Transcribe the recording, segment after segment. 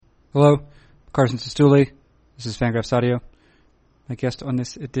Hello, Carson Sestouli. This is Fangraphs Audio. My guest on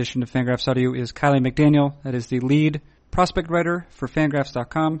this edition of Fangraphs Audio is Kiley McDaniel. That is the lead prospect writer for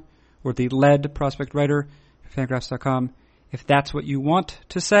Fangraphs.com, or the lead prospect writer for Fangraphs.com, if that's what you want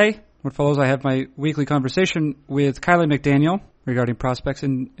to say. What follows, I have my weekly conversation with Kiley McDaniel regarding prospects,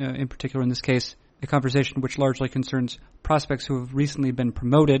 in particular in this case, a conversation which largely concerns prospects who have recently been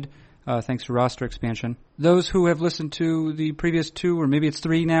promoted thanks to roster expansion. Those who have listened to the previous 2, or maybe it's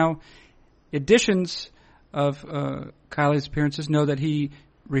 3 now, editions of Kiley's appearances know that he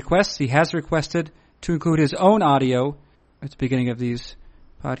has requested to include his own audio at the beginning of these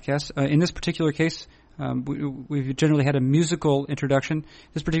podcasts. In this particular case, we've generally had a musical introduction. In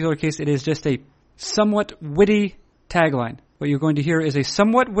this particular case, it is just a somewhat witty tagline. What you're going to hear is a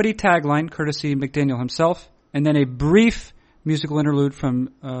somewhat witty tagline, courtesy McDaniel himself, and then a brief musical interlude from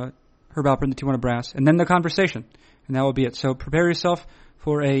Herb Alpert and the Tijuana Brass, and then the conversation. And that will be it. So prepare yourself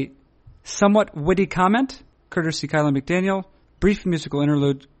for a somewhat witty comment, courtesy Kiley McDaniel, brief musical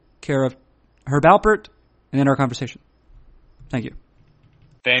interlude, care of Herb Alpert, and then our conversation. Thank you.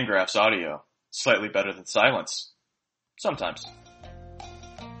 Fangraphs Audio. Slightly better than silence. Sometimes.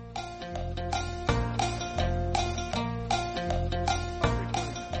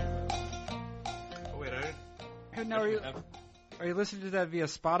 Now, are you listening to that via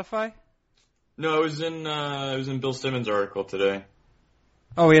Spotify? No, it was in Bill Simmons' article today.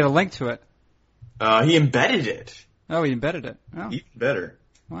 Oh, he had a link to it. He embedded it. Oh, he embedded it. Oh. Even better.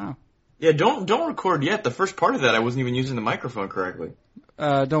 Wow. Yeah, don't record yet. The first part of that, I wasn't even using the microphone correctly.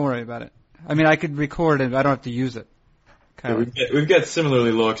 Don't worry about it. I mean, I could record it, but I don't have to use it. Yeah, we've got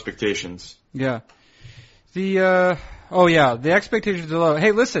similarly low expectations. Yeah. The expectations are low.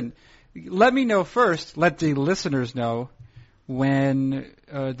 Hey, listen, let me know first, let the listeners know when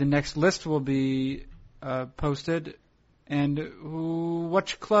the next list will be posted and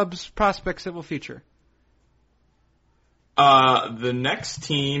which club's prospects it will feature. The next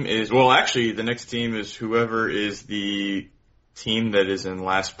team is whoever is the team that is in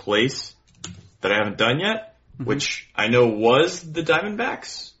last place that I haven't done yet, which I know was the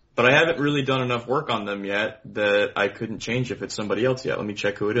Diamondbacks, but I haven't really done enough work on them yet that I couldn't change if it's somebody else yet. Let me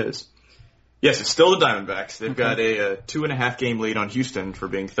check who it is. Yes, it's still the Diamondbacks. They've got a 2.5 game lead on Houston for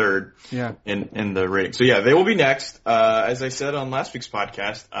being third in the rating. So yeah, they will be next. As I said on last week's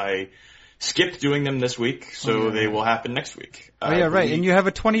podcast, I skipped doing them this week, so they will happen next week. Right. And you have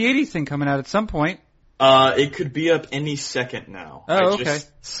a 2080 thing coming out at some point. It could be up any second now. Oh, I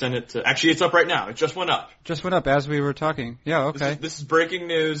just sent it to... Actually, it's up right now. It just went up. Just went up as we were talking. Yeah, okay. This is breaking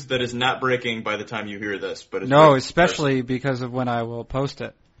news that is not breaking by the time you hear this. But no, especially because of when I will post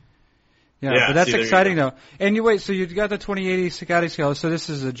it. Yeah, but that's exciting, though. And so you've got the 2080 Scotty scale, so this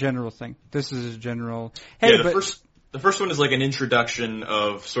is a general thing. This is a general... Hey, The first one is like an introduction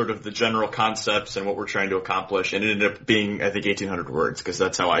of sort of the general concepts and what we're trying to accomplish, and it ended up being, I think, 1,800 words, because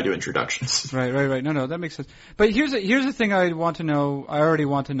that's how I do introductions. Right. No, that makes sense. But here's the thing I want to know. I already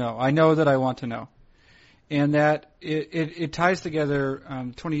want to know. I know that I want to know. And that it ties together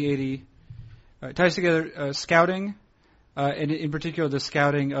 2080, it ties together scouting, and in particular the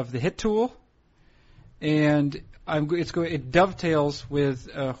scouting of the hit tool, and it dovetails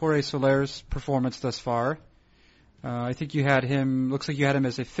with Jorge Soler's performance thus far. I think looks like you had him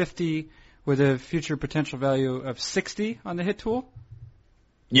as a 50 with a future potential value of 60 on the hit tool.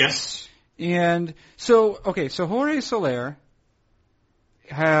 Yes. And so Jorge Soler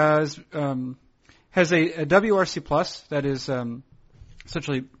has a WRC plus that is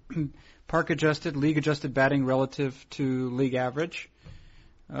essentially park adjusted, league adjusted batting relative to league average.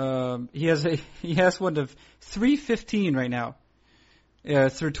 He has one of 315 right now.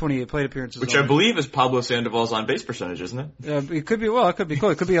 Through 28 plate appearances. Which I believe is Pablo Sandoval's on base percentage, isn't it? It could be close.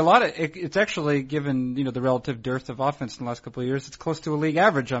 It could be a lot of, it's actually given, the relative dearth of offense in the last couple of years, it's close to a league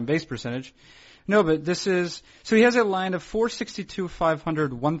average on base percentage. No, but so he has a line of 462,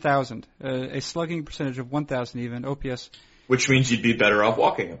 500, 1,000, a slugging percentage of 1,000 even, OPS. Which means you'd be better off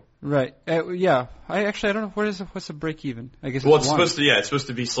walking him. Right. Yeah. I don't know, what's the break even? I guess it's supposed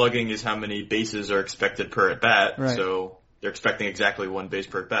to be slugging is how many bases are expected per at bat. Right. So they're expecting exactly one base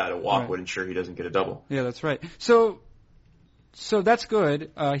per at bat. A walk would ensure he doesn't get a double. Yeah, that's right. So that's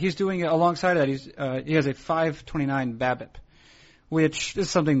good. He's doing it alongside that. He has a 529 BABIP, which is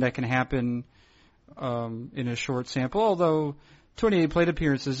something that can happen in a short sample. Although 28 plate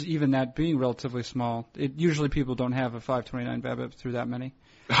appearances, even that being relatively small, usually people don't have a 529 BABIP through that many.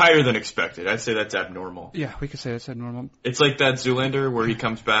 Higher than expected. I'd say that's abnormal. Yeah, we could say that's abnormal. It's like that Zoolander where he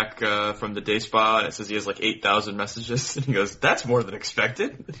comes back from the day spa and it says he has like 8,000 messages and he goes, "That's more than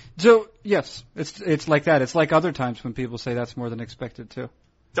expected." So yes, it's like that. It's like other times when people say that's more than expected too.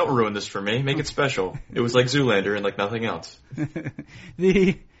 Don't ruin this for me. Make it special. It was like Zoolander and like nothing else.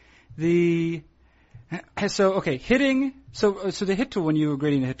 Hitting. So the hit tool, when you were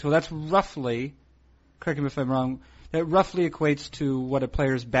grading the hit tool, that's roughly, correct me if I'm wrong, that roughly equates to what a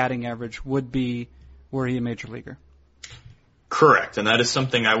player's batting average would be were he a major leaguer. Correct, and that is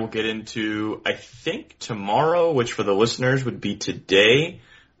something I will get into, I think, tomorrow, which for the listeners would be today,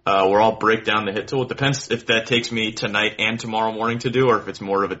 where I'll break down the hit tool. It depends if that takes me tonight and tomorrow morning to do, or if it's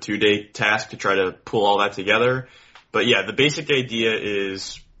more of a 2-day task to try to pull all that together. But yeah, the basic idea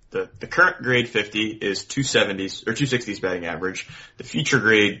is the current grade 50 is 270s, or 260s batting average. The future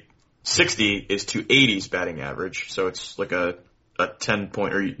grade 60 is 280s batting average, so it's like a 10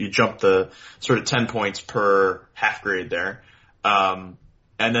 point, or you jump the sort of 10 points per half grade there.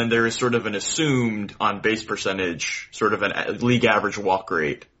 And then there is sort of an assumed on base percentage, sort of a league average walk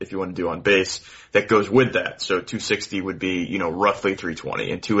rate, if you want to do on base, that goes with that. So 260 would be, roughly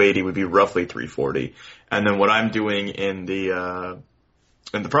 320, and 280 would be roughly 340. And then what I'm doing in the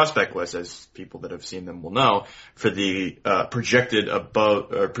prospect list, as people that have seen them will know, for the projected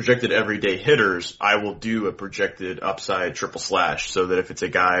everyday hitters, I will do a projected upside triple slash, so that if it's a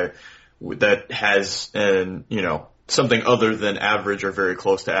guy that has something other than average or very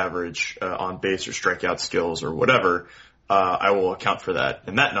close to average on base or strikeout skills or whatever, I will account for that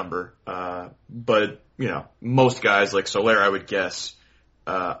in that number. But most guys like Soler, I would guess,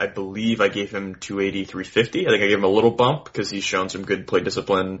 I believe I gave him 280, 350. I think I gave him a little bump because he's shown some good plate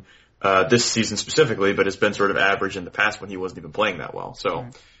discipline this season specifically, but has been sort of average in the past when he wasn't even playing that well. So,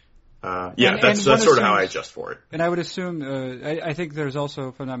 that's sort of how I adjust for it. And I would assume, I think there's also,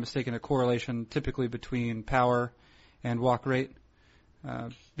 if I'm not mistaken, a correlation typically between power and walk rate.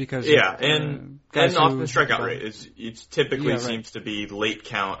 Because and often strikeout rate it's typically seems to be late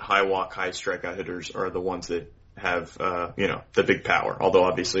count, high walk, high strikeout hitters are the ones that have the big power. Although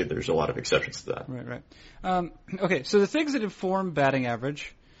obviously there's a lot of exceptions to that. Right. Okay, so the things that inform batting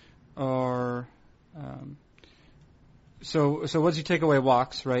average are so once you take away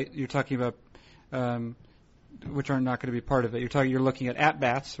walks, right? You're talking about which are not going to be part of it. You're looking at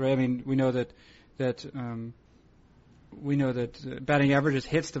bats, right? I mean, we know that batting average is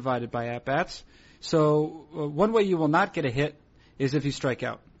hits divided by at bats. So one way you will not get a hit is if you strike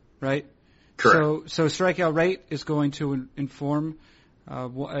out, right? Correct. So strikeout rate is going to inform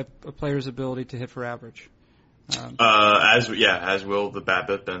a player's ability to hit for average. As will the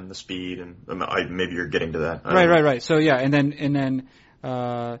BABIP and the speed, and maybe you're getting to that. Right. So and then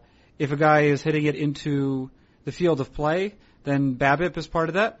if a guy is hitting it into the field of play, then BABIP is part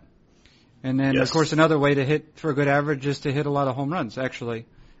of that. And then, Of course, another way to hit for a good average is to hit a lot of home runs, actually.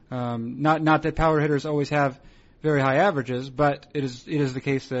 Not that power hitters always have very high averages, but it is the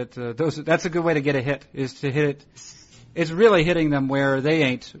case that that's a good way to get a hit, is to hit it. It's really hitting them where they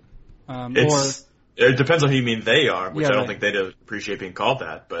ain't. It depends on who you mean they are, which I don't think they'd appreciate being called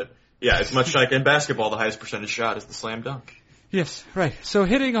that. But, it's much like in basketball, the highest percentage shot is the slam dunk. Yes, right. So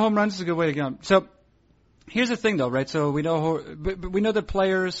hitting home runs is a good way to get them. So here's the thing, though, right? So we know that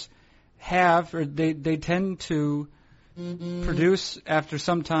players have, or they tend to produce after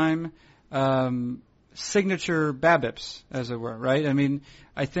some time signature BABIPs, as it were, right? I mean,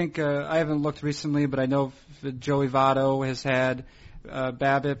 I think I haven't looked recently, but I know Joey Votto has had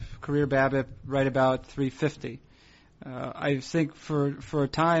career BABIP right about 350. I think for a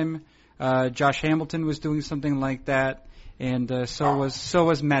time, Josh Hamilton was doing something like that. And so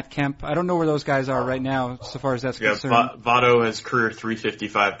was Matt Kemp. I don't know where those guys are right now, so far as that's concerned. Votto has career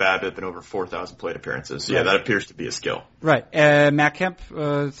 355 BABIP and over 4,000 plate appearances. So, that appears to be a skill. Right. Matt Kemp,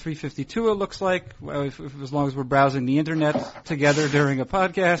 352 it looks like, as long as we're browsing the Internet together during a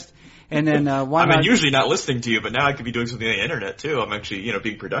podcast. And then I'm usually not listening to you, but now I could be doing something on the Internet, too. I'm actually,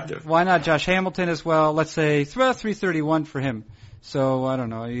 being productive. Why not Josh Hamilton as well? Let's say 331 for him. So, I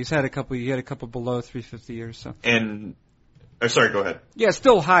don't know. He had a couple below 350 years. So. And... sorry, go ahead. Yeah,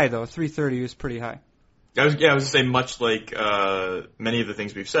 still high, though. 330 is pretty high. I was going to say, much like many of the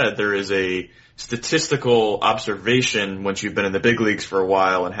things we've said, there is a statistical observation once you've been in the big leagues for a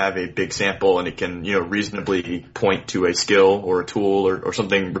while and have a big sample, and it can, reasonably point to a skill or a tool or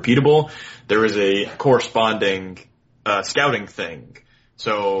something repeatable. There is a corresponding scouting thing.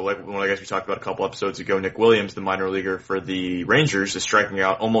 So, like one of the guys we talked about a couple episodes ago, Nick Williams, the minor leaguer for the Rangers, is striking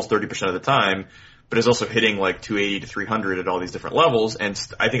out almost 30% of the time, but is also hitting like 280 to 300 at all these different levels. And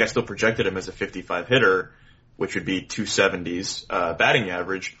I think I still projected him as a 55 hitter, which would be 270s batting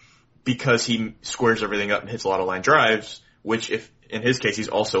average, because he squares everything up and hits a lot of line drives, which, if in his case he's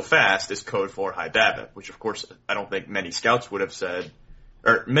also fast, is code for high BABIP, which of course I don't think many scouts would have said,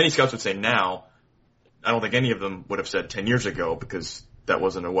 or many scouts would say now. I don't think any of them would have said 10 years ago, because that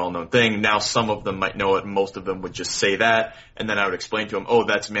wasn't a well-known thing. Now some of them might know it, and most of them would just say that, and then I would explain to them, oh,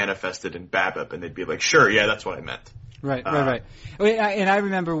 that's manifested in BABIP, and they'd be like, sure, yeah, that's what I meant. Right. And I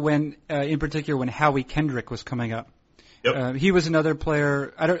remember when, in particular, when Howie Kendrick was coming up. Yep. He was another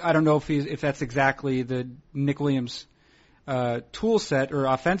player. I don't know if that's exactly the Nick Williams tool set or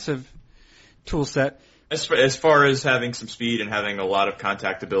offensive tool set. As far as having some speed and having a lot of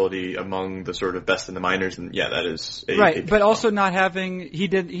contact ability among the sort of best in the minors, and yeah, that is right. But also not having he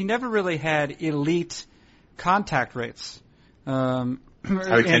never really had elite contact rates.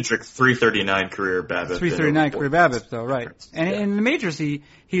 Howie Kendrick 339 career BABIP. 339 career BABIP though, right? And in the majors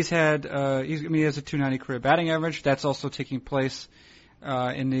he's had he has a 290 career batting average. That's also taking place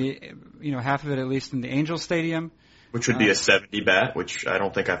in the half of it at least in the Angels Stadium. Which would be a 70 bat, which I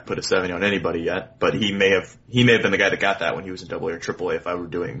don't think I've put a 70 on anybody yet, but he may have been the guy that got that when he was in AA or AAA if I were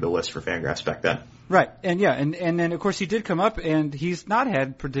doing the list for Fangraphs back then. Right. And yeah, and then of course he did come up and he's not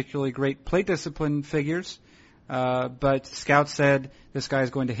had particularly great plate discipline figures. But scouts said this guy's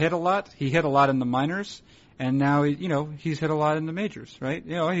going to hit a lot. He hit a lot in the minors and now he's hit a lot in the majors, right?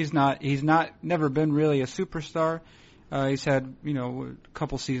 He's never been really a superstar. He's had, a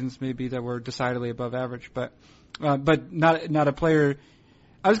couple seasons maybe that were decidedly above average, but not a player.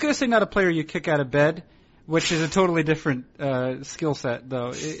 I was going to say not a player you kick out of bed, which is a totally different skill set,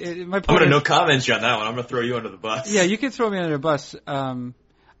 though. I'm going to no comments on that one. I'm going to throw you under the bus. Yeah, you can throw me under the bus.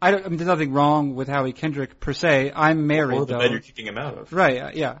 There's nothing wrong with Howie Kendrick per se. I'm married, or the bed you're kicking him out of.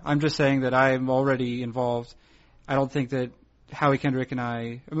 Right. Yeah. I'm just saying that I'm already involved. I don't think that Howie Kendrick and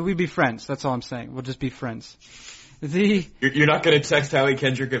I mean, we'd be friends. That's all I'm saying. We'll just be friends. You're not going to text Howie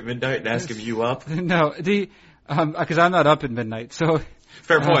Kendrick at midnight and ask him you up? No. Because I'm not up at midnight, so.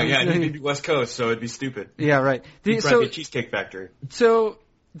 Fair point. Yeah, he'd be West Coast, so it'd be stupid. Yeah, right. He'd probably be a Cheesecake Factory. So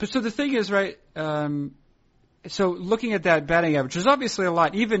the thing is, right. So looking at that batting average, there's obviously a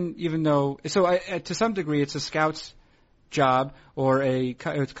lot. Even though, to some degree, it's a scout's job or it's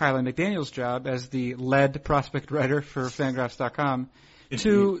Kylie McDaniel's job as the lead prospect writer for Fangraphs.com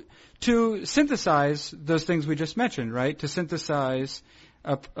to synthesize those things we just mentioned, right? To synthesize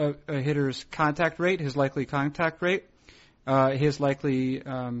a hitter's contact rate, his likely contact rate, his likely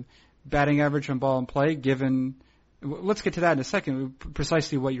batting average on ball and play, given. Let's get to that in a second,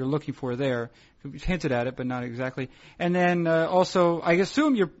 precisely what you're looking for there. We've hinted at it, but not exactly. And then also, I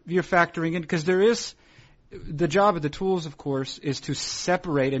assume you're factoring in, because there is, the job of the tools, of course, is to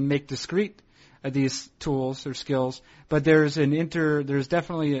separate and make discrete these tools or skills, but there's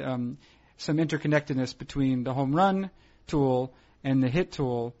definitely some interconnectedness between the home run tool and the hit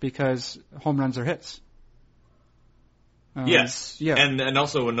tool, because home runs are hits. Yes. Yeah. And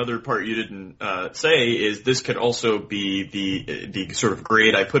also another part you didn't say is this could also be the sort of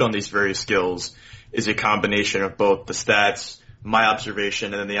grade I put on these various skills is a combination of both the stats, my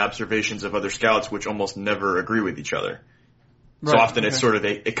observation, and then the observations of other scouts, which almost never agree with each other. Right. So often it's sort of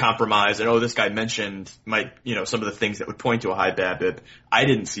a compromise, and this guy mentioned some of the things that would point to a high BABIP. I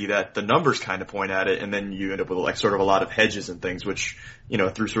didn't see that. The numbers kind of point at it, and then you end up with sort of a lot of hedges and things, which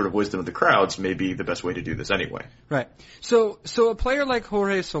through sort of wisdom of the crowds may be the best way to do this anyway. Right. So a player like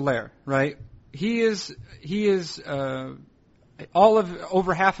Jorge Soler, right? He is over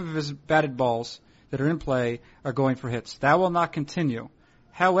half of his batted balls that are in play are going for hits. That will not continue.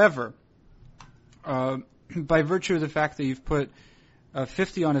 However, by virtue of the fact that you've put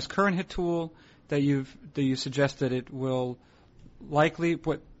 50 on his current hit tool, that you suggest that it will likely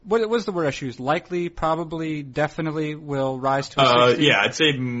what was the word I used? Likely, probably, definitely will rise to a 60? Yeah, I'd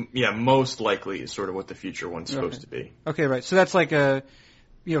say most likely is sort of what the future one's supposed to be. Okay, right. So that's like a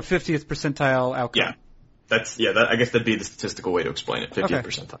 50th percentile outcome. Yeah, I guess that'd be the statistical way to explain it. 50th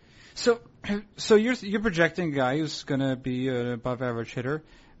percentile. So you're projecting a guy who's going to be an above average hitter.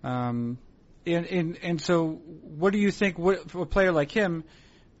 And so what do you think, for a player like him,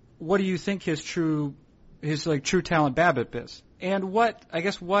 what do you think his true talent BABIP is? And what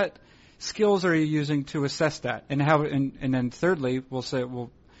skills are you using to assess that? And then thirdly, we'll say,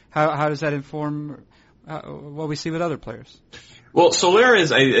 how does that inform what we see with other players? Well, Soler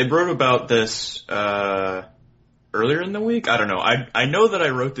I wrote about this, earlier in the week. I don't know. I know that I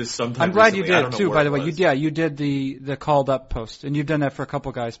wrote this sometime. I'm glad recently. You did too. By the way, you did the called up post, and you've done that for a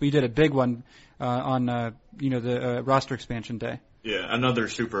couple guys, but you did a big one on the roster expansion day. Yeah, another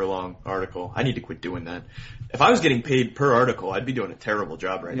super long article. I need to quit doing that. If I was getting paid per article, I'd be doing a terrible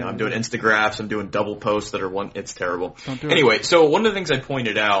job right now. I'm doing Instagraphs. I'm doing double posts that are it's terrible. Don't do it. So one of the things I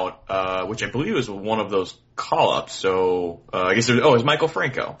pointed out, which I believe is one of those call-up. So I guess it's Michael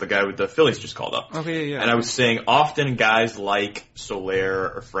Franco, the guy with the Phillies just called up. Okay, yeah. And I was saying often guys like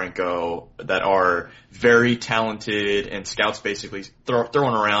Soler or Franco that are very talented and scouts basically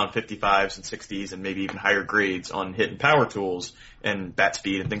throwing around 55s and 60s and maybe even higher grades on hit and power tools and bat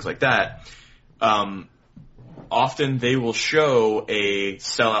speed and things like that. Often they will show a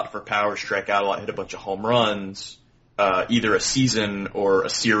sellout for power, strike out a lot, hit a bunch of home runs, either a season or a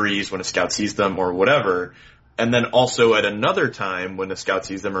series when a scout sees them or whatever. And then also at another time when the scout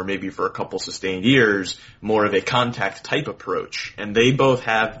sees them, or maybe for a couple sustained years, more of a contact type approach. And they both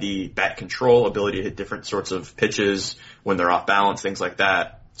have the bat control, ability to hit different sorts of pitches when they're off balance, things like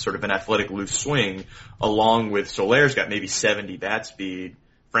that, sort of an athletic loose swing, along with Soler's got maybe 70 bat speed.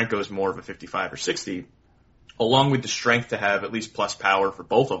 Franco's more of a 55 or 60. Along with the strength to have at least plus power for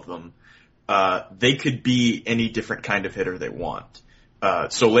both of them, they could be any different kind of hitter they want.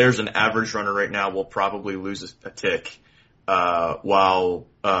 Soler's an average runner right now, will probably lose a tick, while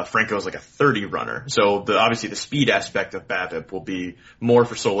Franco's like a 30 runner. So obviously the speed aspect of BABIP will be more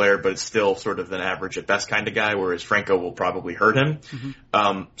for Soler, but it's still sort of an average at best kind of guy, whereas Franco will probably hurt him.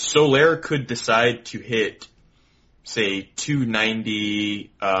 Mm-hmm. Soler could decide to hit, say,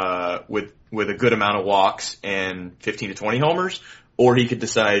 290 with a good amount of walks and 15 to 20 homers, or he could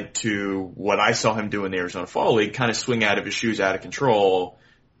decide to, what I saw him do in the Arizona Fall League, kind of swing out of his shoes, out of control,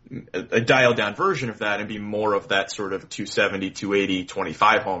 a dialed down version of that, and be more of that sort of 270, 280,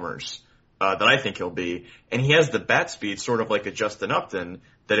 25 homers that I think he'll be. And he has the bat speed, sort of like a Justin Upton,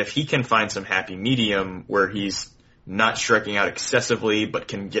 that if he can find some happy medium where he's not striking out excessively, but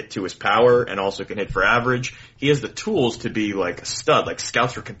can get to his power and also can hit for average, he has the tools to be like a stud. Like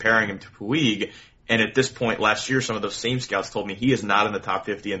scouts were comparing him to Puig, and at this point last year, some of those same scouts told me he is not in the top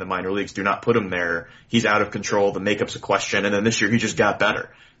 50 in the minor leagues. Do not put him there. He's out of control. The makeup's a question. And then this year he just got better.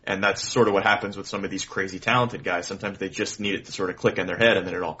 And that's sort of what happens with some of these crazy talented guys. Sometimes they just need it to sort of click in their head, and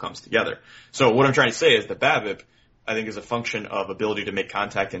then it all comes together. So what I'm trying to say is that BABIP, I think, is a function of ability to make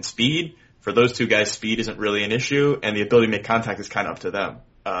contact and speed. For those two guys, speed isn't really an issue, and the ability to make contact is kind of up to them.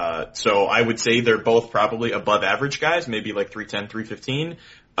 So I would say they're both probably above average guys, maybe like 310, 315,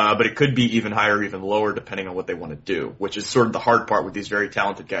 but it could be even higher, even lower, depending on what they want to do, which is sort of the hard part with these very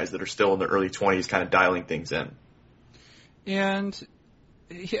talented guys that are still in their early 20s, kind of dialing things in. And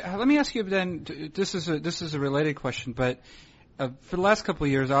let me ask you then, this is a related question, but for the last couple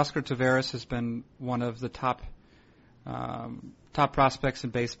of years, Oscar Taveras has been one of the top prospects in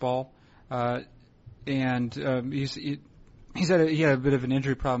baseball. And he had a bit of an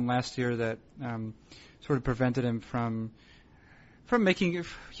injury problem last year that sort of prevented him from making.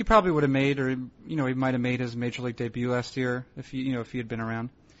 He probably would have made, or he might have made his major league debut last year if he had been around.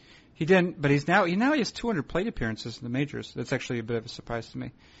 He didn't, but he has 200 plate appearances in the majors. That's actually a bit of a surprise to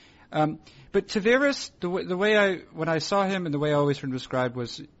me. But Taveras, when I saw him and the way I always heard him described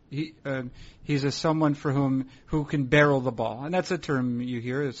was he's someone who can barrel the ball, and that's a term you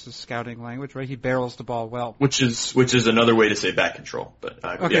hear. It's a scouting language, right? He barrels the ball well, which is another way to say bat control. But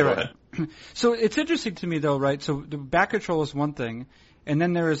okay, yeah, right. Go ahead. So it's interesting to me, though, right? So the bat control is one thing, and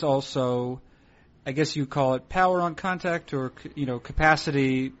then there is also, I guess you call it power on contact, or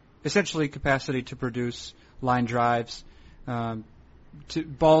capacity, essentially capacity to produce line drives, to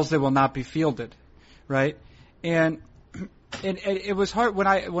balls that will not be fielded, right? And it was hard when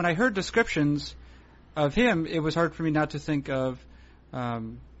I heard descriptions of him. It was hard for me not to think of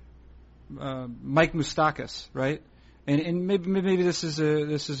Mike Moustakas, right? And maybe this is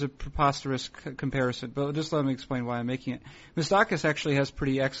a preposterous comparison, but just let me explain why I'm making it. Moustakas actually has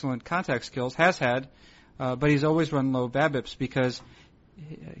pretty excellent contact skills, has had, but he's always run low BABIPs because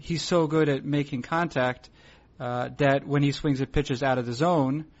he's so good at making contact that when he swings at pitches out of the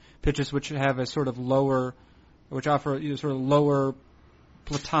zone, pitches which have a sort of lower, which offer sort of lower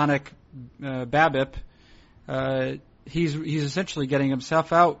platonic BABIP, he's essentially getting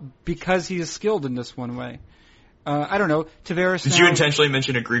himself out because he is skilled in this one way. I don't know. Taveras. Did you intentionally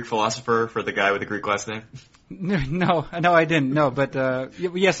mention a Greek philosopher for the guy with the Greek last name? No, I didn't. No, but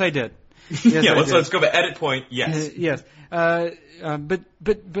yes, I did. Yes, yeah, let's go back. Edit point. Yes. Yes. But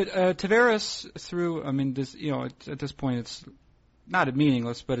Taveras through. I mean, this at this point it's not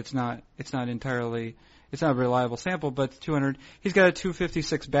meaningless, but it's not entirely. It's not a reliable sample. But 200. He's got a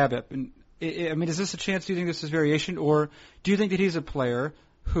 256 BABIP. And I mean, is this a chance? Do you think this is variation, or do you think that he's a player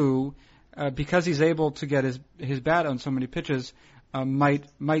who, because he's able to get his bat on so many pitches, might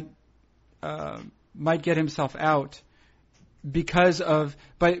get himself out because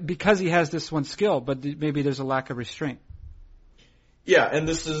he has this one skill, but maybe there's a lack of restraint? Yeah, and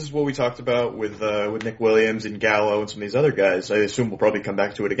this is what we talked about with Nick Williams and Gallo and some of these other guys. I assume we'll probably come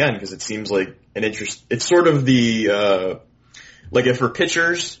back to it again because it seems like it's sort of the, like if for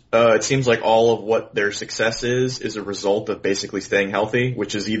pitchers, it seems like all of what their success is a result of basically staying healthy,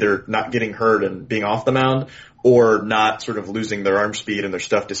 which is either not getting hurt and being off the mound or not sort of losing their arm speed and their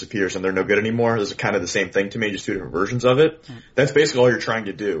stuff disappears and they're no good anymore. This is kind of the same thing to me, just two different versions of it. That's basically all you're trying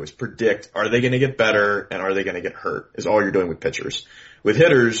to do is predict, are they going to get better and are they going to get hurt is all you're doing with pitchers. With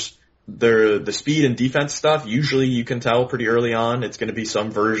hitters, the speed and defense stuff, usually you can tell pretty early on it's going to be some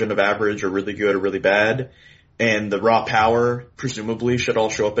version of average or really good or really bad. And the raw power presumably should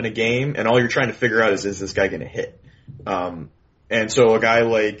all show up in a game. And all you're trying to figure out is this guy going to hit? And so a guy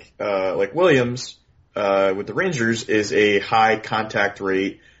like Williams, with the Rangers is a high contact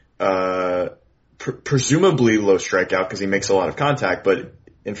rate, presumably low strikeout because he makes a lot of contact, but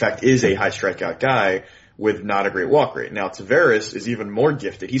in fact is a high strikeout guy with not a great walk rate. Now Taveras is even more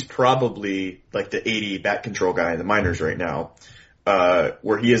gifted. He's probably like the 80 bat control guy in the minors right now,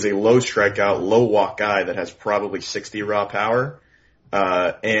 where he is a low strikeout, low walk guy that has probably 60 raw power.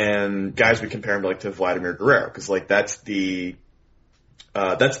 And guys would compare him to Vladimir Guerrero because like that's the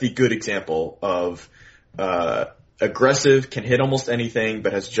good example of aggressive, can hit almost anything,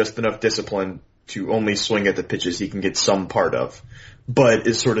 but has just enough discipline to only swing at the pitches he can get some part of, but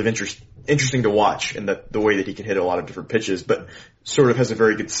is sort of interesting to watch in the way that he can hit a lot of different pitches, but sort of has a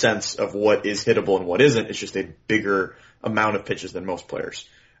very good sense of what is hittable and what isn't. It's just a bigger amount of pitches than most players.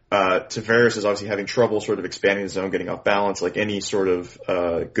 Taveras is obviously having trouble sort of expanding the zone, getting off balance like any sort of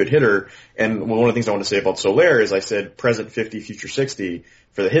good hitter. And one of the things I want to say about Soler is I said present 50, future 60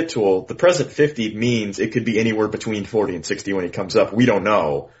 for the hit tool. The present 50 means it could be anywhere between 40 and 60 when he comes up. We don't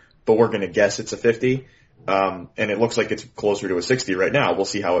know, but we're going to guess it's a 50. And it looks like it's closer to a 60 right now. We'll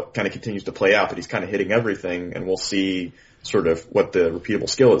see how it kind of continues to play out, but he's kind of hitting everything, and we'll see sort of what the repeatable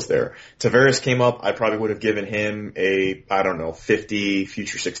skill is there. Taveras came up, I probably would have given him a, 50,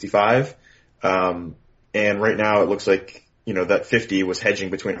 future 65. And right now it looks like, that 50 was hedging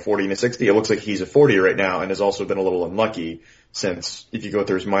between a 40 and a 60. It looks like he's a 40 right now and has also been a little unlucky since if you go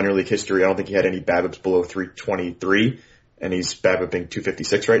through his minor league history, I don't think he had any BABIPs below 323. And he's BABIPing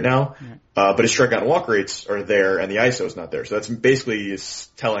 256 right now. But his strikeout and walk rates are there and the ISO is not there. So that's basically is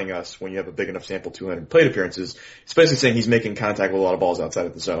telling us when you have a big enough sample, 200 plate appearances, it's basically saying he's making contact with a lot of balls outside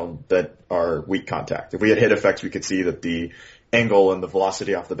of the zone that are weak contact. If we had hit effects, we could see that the angle and the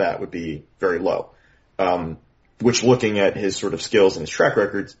velocity off the bat would be very low. Which looking at his sort of skills and his track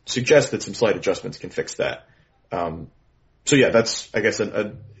record suggests that some slight adjustments can fix that. So yeah, that's, I guess,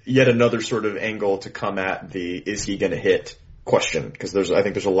 yet another sort of angle to come at the is he going to hit question, because I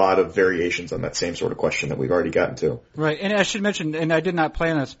think there's a lot of variations on that same sort of question that we've already gotten to. Right, and I should mention, and I did not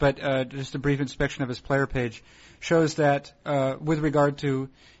plan this, but just a brief inspection of his player page shows that with regard to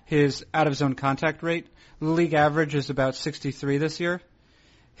his out-of-zone contact rate, the league average is about 63 this year.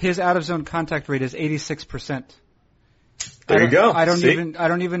 His out-of-zone contact rate is 86%. There you go. I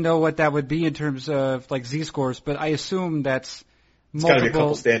don't even know what that would be in terms of like Z-scores, but I assume that's it's got to be a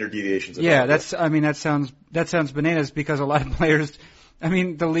couple standard deviations. Yeah, that sounds bananas because a lot of players,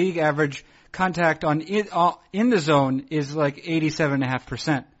 the league average contact in the zone is like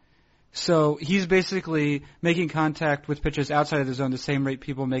 87.5%. So he's basically making contact with pitches outside of the zone the same rate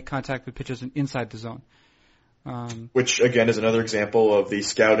people make contact with pitches inside the zone. Which again is another example of the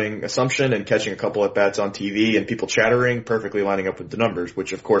scouting assumption and catching a couple at bats on TV and people chattering perfectly lining up with the numbers,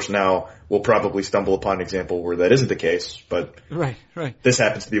 which of course now we'll probably stumble upon an example where that isn't the case, but right. This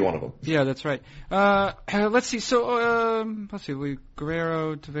happens to be one of them. Yeah, that's right. Let's see. So,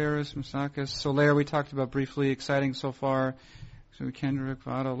 Guerrero, Taveras, Moustakas, Soler, we talked about briefly. Exciting so far. So Kendrick,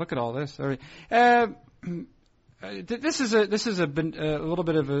 Votto. Look at all this. All right. This is a little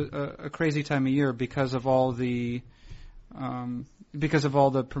bit of a crazy time of year because of all the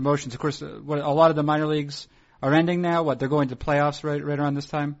promotions. Of course, a lot of the minor leagues are ending now. They're going to playoffs right around this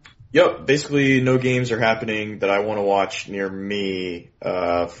time. Yep, basically no games are happening that I want to watch near me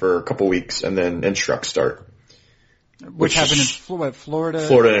for a couple weeks, and then Instructs start. Which happened in Florida?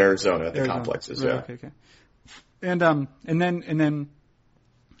 Florida and Arizona at the complexes. Right, yeah. Okay. And then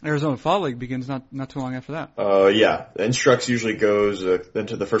Arizona Fall League begins not too long after that. Yeah. Instructs usually goes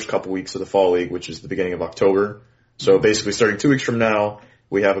into the first couple weeks of the Fall League, which is the beginning of October. So basically starting 2 weeks from now,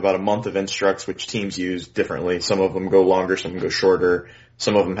 we have about a month of Instructs, which teams use differently. Some of them go longer, some of them go shorter.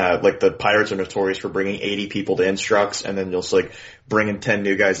 Some of them have, like the Pirates are notorious for bringing 80 people to Instructs, and then you'll just bring in 10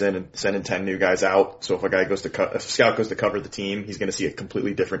 new guys in and sending 10 new guys out. So if a scout goes to cover the team, he's going to see a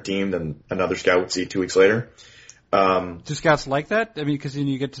completely different team than another scout would see 2 weeks later. Do scouts like that? I mean, because then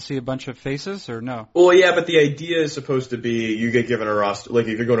you get to see a bunch of faces, or no? Well, yeah, but the idea is supposed to be you get given a roster, like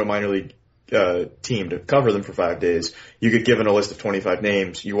if you're going to a minor league team to cover them for 5 days, you get given a list of 25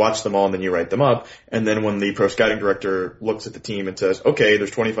 names, you watch them all and then you write them up, and then when the pro scouting director looks at the team and says, okay,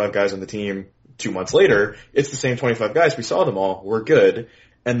 there's 25 guys on the team 2 months later, it's the same 25 guys, we saw them all, we're good.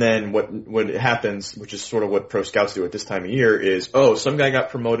 And then what happens, which is sort of what pro scouts do at this time of year, is, oh, some guy got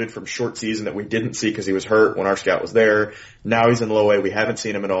promoted from short season that we didn't see because he was hurt when our scout was there. Now he's in low A, we haven't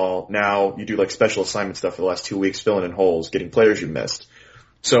seen him at all. Now you do like special assignment stuff for the last 2 weeks, filling in holes, getting players you missed.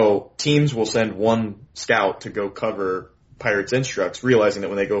 So teams will send one scout to go cover Pirates Instructs, realizing that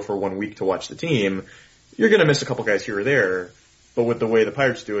when they go for 1 week to watch the team, you're going to miss a couple guys here or there. But with the way the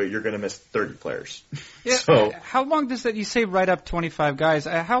Pirates do it, you're going to miss 30 players. Yeah. So how long does that? You say write up 25 guys.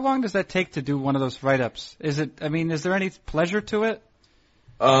 How long does that take to do one of those write ups? Is there any pleasure to it?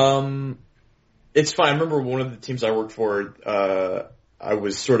 It's fine. I remember one of the teams I worked for. I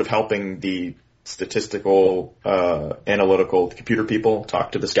was sort of helping the statistical, analytical, the computer people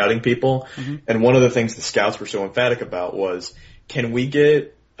talk to the scouting people, and one of the things the scouts were so emphatic about was, can we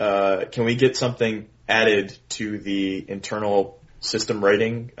get something added to the internal system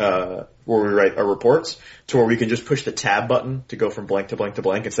writing, where we write our reports, to where we can just push the tab button to go from blank to blank to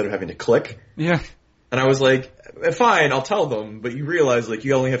blank instead of having to click. Yeah. And I was like, fine, I'll tell them, but you realize like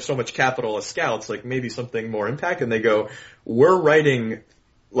you only have so much capital as scouts, like maybe something more impact. And they go, we're writing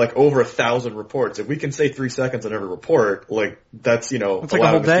like over 1,000 reports. If we can say 3 seconds on every report, like that's, it's like a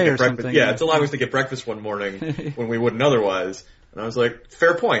whole day or something. Yeah, it's allowing us to get breakfast one morning when we wouldn't otherwise. And I was like,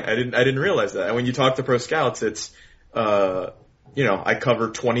 fair point. I didn't realize that. And when you talk to pro scouts, it's, I cover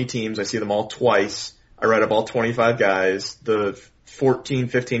 20 teams. I see them all twice. I write up all 25 guys. The 14,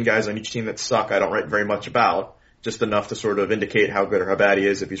 15 guys on each team that suck, I don't write very much about. Just enough to sort of indicate how good or how bad he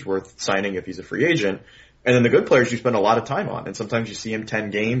is, if he's worth signing, if he's a free agent. And then the good players you spend a lot of time on. And sometimes you see him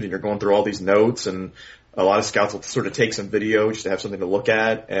 10 games and you're going through all these notes, and a lot of scouts will sort of take some video just to have something to look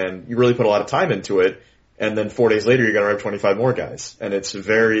at, and you really put a lot of time into it. And then 4 days later, you got to write 25 more guys, and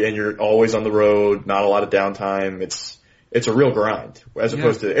and you're always on the road, not a lot of downtime. It's a real grind, as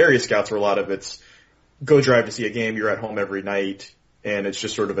opposed to area scouts, where a lot of it's go drive to see a game, you're at home every night, and it's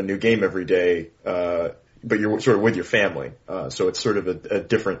just sort of a new game every day, but you're sort of with your family, so it's sort of a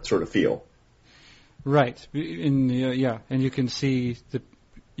different sort of feel. Right, and you can see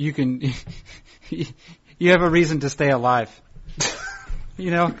you have a reason to stay alive.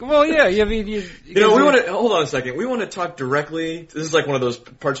 Well, yeah. I mean, we want to hold on a second. We want to talk directly. This is like one of those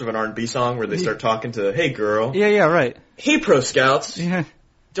parts of an R&B song where they start talking to, "Hey, girl." Yeah, right. Hey, pro scouts. Yeah.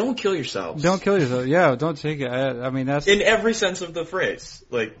 Don't kill yourselves. Don't kill yourself. Yeah, don't take it. I mean, that's in every sense of the phrase.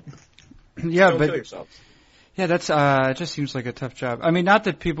 Like, don't kill yourselves. Yeah, that's it just seems like a tough job. I mean, not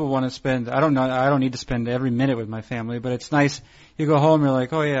that people want to spend. I don't need to spend every minute with my family, but it's nice. You go home, you're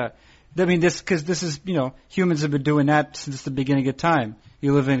like, oh yeah. I mean, because this is, humans have been doing that since the beginning of time.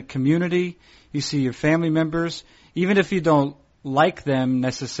 You live in a community, you see your family members, even if you don't like them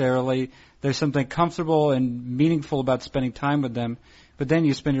necessarily, there's something comfortable and meaningful about spending time with them. But then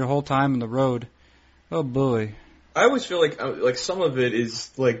you spend your whole time on the road. Oh boy. I always feel like some of it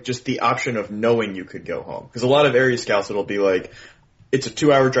is like just the option of knowing you could go home. Because a lot of area scouts, it'll be like, it's a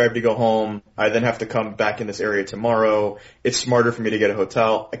 2-hour drive to go home. I then have to come back in this area tomorrow. It's smarter for me to get a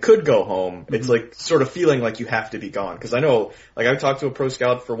hotel. I could go home. Mm-hmm. It's like sort of feeling like you have to be gone. Because I know, like I talked to a pro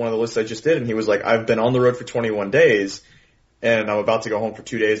scout for one of the lists I just did, and he was like, I've been on the road for 21 days, and I'm about to go home for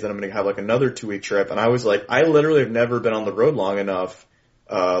 2 days, then I'm going to have like another 2-week trip. And I was like, I literally have never been on the road long enough,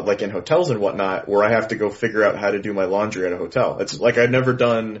 like in hotels and whatnot, where I have to go figure out how to do my laundry at a hotel. It's like I've never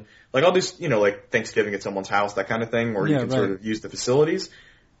done... Like I'll do, like Thanksgiving at someone's house, that kind of thing, where you can sort of use the facilities.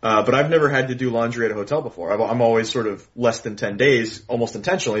 But I've never had to do laundry at a hotel before. I'm always sort of less than 10 days, almost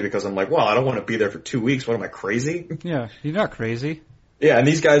intentionally, because I'm like, well, I don't want to be there for 2 weeks. What am I, crazy? Yeah, you're not crazy. Yeah, and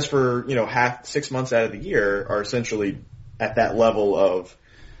these guys for, 6 months out of the year are essentially at that level of,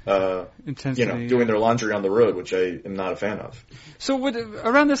 intensity, doing their laundry on the road, which I am not a fan of. So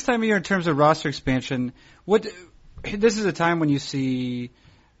around this time of year, in terms of roster expansion, this is a time when you see...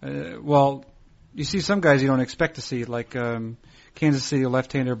 you see some guys you don't expect to see, like Kansas City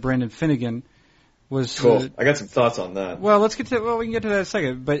left-hander Brandon Finnegan was cool. I got some thoughts on that. Well, we can get to that in a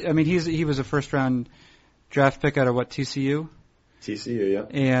second. But I mean, he was a first-round draft pick out of TCU. TCU, yeah.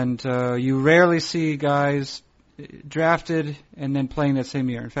 And you rarely see guys drafted and then playing that same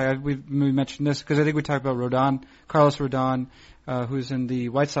year. In fact, we mentioned this because I think we talked about Carlos Rodon, who's in the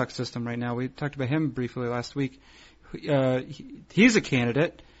White Sox system right now. We talked about him briefly last week. He's a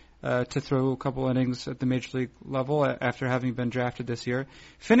candidate to throw a couple innings at the major league level after having been drafted this year.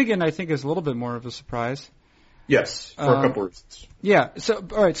 Finnegan, I think, is a little bit more of a surprise. Yes, for a couple reasons. Yeah. So,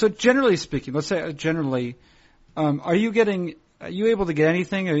 all right. So, generally speaking, let's say generally, are you able to get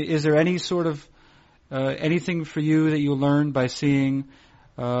anything? Or is there any sort of anything for you that you learned by seeing,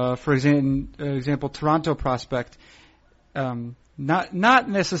 for example, Toronto prospect, not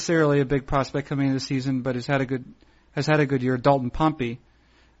necessarily a big prospect coming into the season, but has had a good year, Dalton Pompey.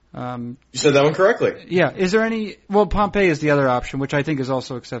 You said that one correctly. Yeah. Is there any? Well, Pompey is the other option, which I think is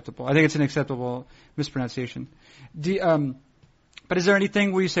also acceptable. I think it's an acceptable mispronunciation. But is there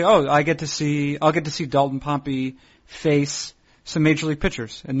anything where you say, "Oh, I'll get to see Dalton Pompey face some major league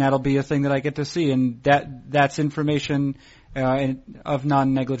pitchers, and that'll be a thing that I get to see," and that's information of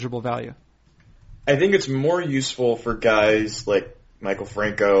non-negligible value? I think it's more useful for guys like Michael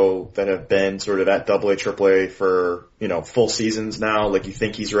Franco that have been sort of at AA, AAA for, full seasons now. Like, you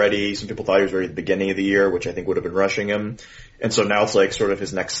think he's ready. Some people thought he was ready at the beginning of the year, which I think would have been rushing him. And so now it's like sort of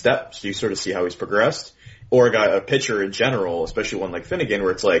his next step. So you sort of see how he's progressed. Or a pitcher in general, especially one like Finnegan,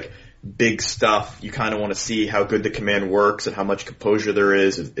 where it's like big stuff. You kind of want to see how good the command works and how much composure there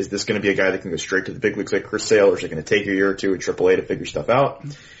is. Is this going to be a guy that can go straight to the big leagues like Chris Sale, or is it going to take a year or two at AAA to figure stuff out?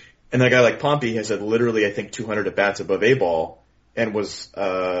 And a guy like Pompey has had literally, I think, 200 at-bats above A-ball, and was,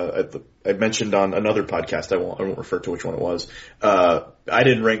 I mentioned on another podcast, I won't refer to which one it was, I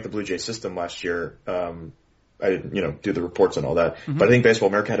didn't rank the Blue Jays system last year. I didn't, do the reports and all that. Mm-hmm. But I think Baseball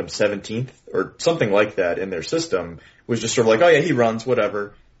America had him 17th or something like that in their system. Was just sort of like, oh yeah, he runs,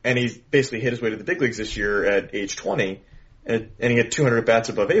 whatever. And he's basically hit his way to the big leagues this year at age 20, and he had 200 at-bats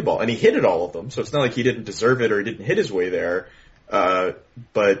above A-ball. And he hit it all of them, so it's not like he didn't deserve it or he didn't hit his way there.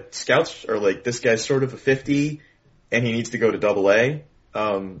 But scouts are like, this guy's sort of a 50, and he needs to go to AA.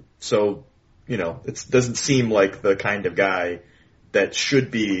 So, it doesn't seem like the kind of guy that should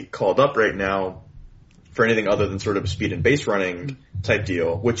be called up right now for anything other than sort of a speed and base running type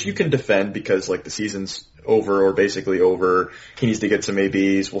deal, which you can defend because like the season's over or basically over. He needs to get some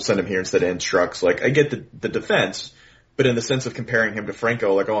ABs. We'll send him here instead of instructs. Like, I get the defense, but in the sense of comparing him to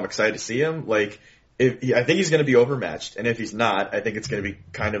Franco, like, oh, I'm excited to see him. Like, I think he's going to be overmatched, and if he's not, I think it's going to be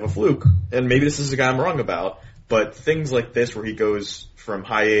kind of a fluke. And maybe this is a guy I'm wrong about, but things like this where he goes from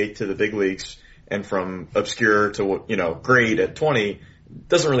high A to the big leagues and from obscure to, great at 20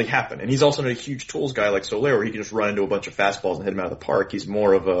 doesn't really happen. And he's also not a huge tools guy like Soler where he can just run into a bunch of fastballs and hit them out of the park. He's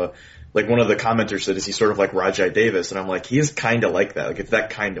more of a, like one of the commenters said, is he sort of like Rajai Davis? And I'm like, he is kind of like that. Like, it's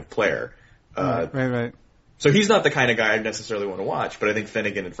that kind of player. Right. So he's not the kind of guy I'd necessarily want to watch, but I think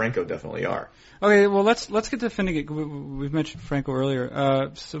Finnegan and Franco definitely are. Okay, well, let's get to Finnegan. We've mentioned Franco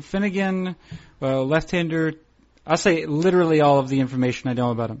earlier. So Finnegan, left-hander. I'll say literally all of the information I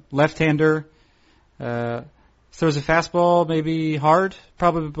know about him. Left-hander, throws a fastball, maybe hard,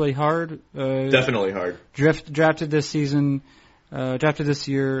 probably hard. Definitely hard. Drafted this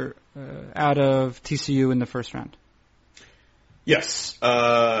year out of TCU in the first round. Yes.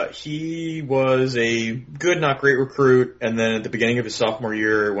 He was a good, not great recruit, and then at the beginning of his sophomore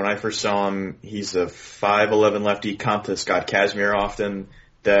year, when I first saw him, he's a 5'11" lefty, comp to Scott Kazmir often,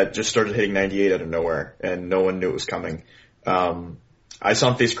 that just started hitting 98 out of nowhere, and no one knew it was coming. I saw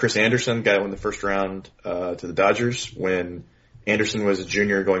him face Chris Anderson, guy that won the first round to the Dodgers, when Anderson was a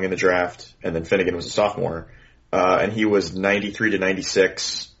junior going in the draft, and then Finnegan was a sophomore. And he was 93 to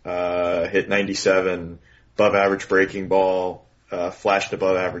 96, hit 97, above average breaking ball, flashed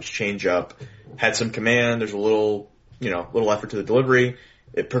above average changeup, had some command. There's a little effort to the delivery.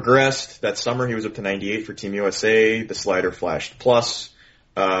 It progressed. That summer he was up to 98 for Team USA. The slider flashed plus.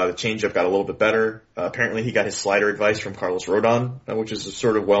 The changeup got a little bit better. Apparently he got his slider advice from Carlos Rodon, which is a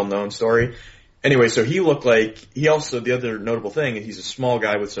sort of well-known story. Anyway, so he looked like, the other notable thing is he's a small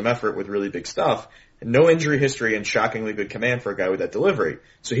guy with some effort with really big stuff. No injury history and shockingly good command for a guy with that delivery.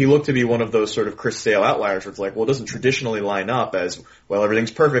 So he looked to be one of those sort of Chris Sale outliers where it's like, well, it doesn't traditionally line up as, well, everything's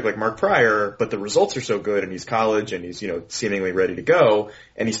perfect like Mark Pryor, but the results are so good and he's college and he's, seemingly ready to go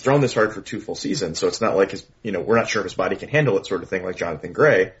and he's thrown this hard for 2 full seasons. So it's not like his, we're not sure if his body can handle it sort of thing like Jonathan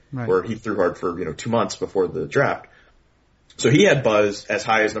Gray, right, where he threw hard for, 2 months before the draft. So he had buzz as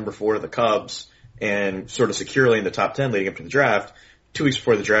high as number 4 to the Cubs and sort of securely in the top 10 leading up to the draft. 2 weeks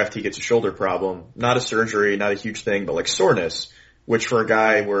before the draft, he gets a shoulder problem. Not a surgery, not a huge thing, but like soreness, which for a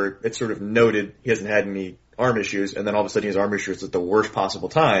guy where it's sort of noted he hasn't had any arm issues, and then all of a sudden he has arm issues at the worst possible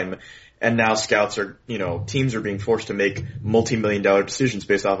time, and now scouts are, teams are being forced to make multi-million-dollar decisions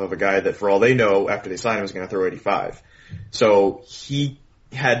based off of a guy that for all they know, after they sign him, is going to throw 85. So he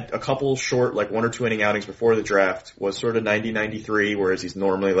had a couple short, like 1 or 2 inning outings before the draft, was sort of 90-93, whereas he's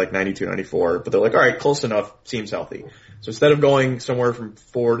normally like 92-94, but they're like, all right, close enough, seems healthy. So instead of going somewhere from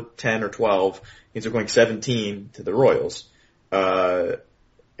 4 to 10 or 12, he ends up going 17 to the Royals.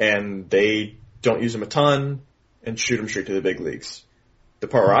 And they don't use him a ton. and shoot him straight to the big leagues. The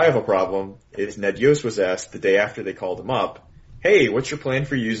part where I have a problem is Ned Yost was asked the day after they called him up, hey, what's your plan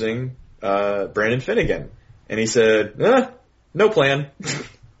for using Brandon Finnegan? And he said, no plan.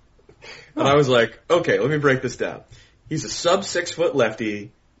 And I was like, okay, let me break this down. He's a sub 6 foot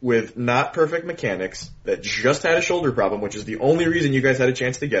lefty with not perfect mechanics that just had a shoulder problem, which is the only reason you guys had a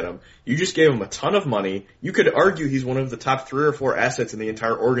chance to get him. You just gave him a ton of money. You could argue he's one of the top 3 or 4 assets in the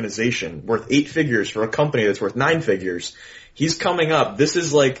entire organization, worth 8 figures for a company that's worth 9 figures. He's coming up. This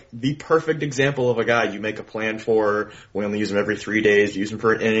is like the perfect example of a guy you make a plan for. We only use him every 3 days, use him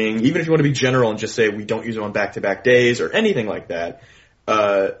for an inning. Even if you want to be general and just say we don't use him on back-to-back days or anything like that,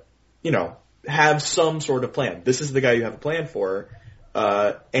 have some sort of plan. This is the guy you have a plan for.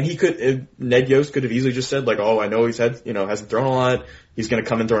 And Ned Yost could have easily just said, like, oh, I know hasn't thrown a lot. He's going to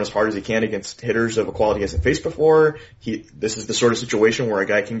come in throwing as hard as he can against hitters of a quality he hasn't faced before. This is the sort of situation where a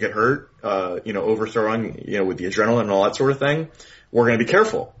guy can get hurt, overthrowing, with the adrenaline and all that sort of thing. We're going to be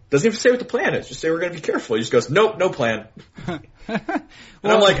careful. Doesn't even say what the plan is. Just say we're going to be careful. He just goes, nope, no plan.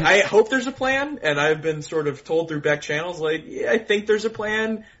 And I'm like, I hope there's a plan, and I've been sort of told through back channels, like, yeah, I think there's a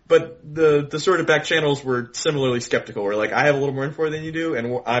plan, but the sort of back channels were similarly skeptical. We're like, I have a little more info than you do,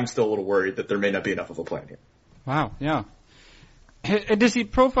 and I'm still a little worried that there may not be enough of a plan here. Wow, yeah. Does he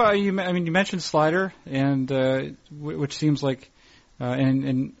profile, you mentioned slider, and which seems like,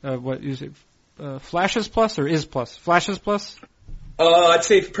 what is it, flashes plus or is plus? Flashes plus? I'd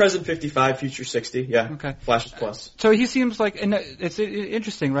say present 55, future 60. Yeah. Okay. Flashes plus. So he seems like, and it's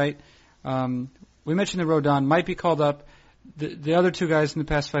interesting, right? We mentioned that Rodon might be called up. The other 2 guys in the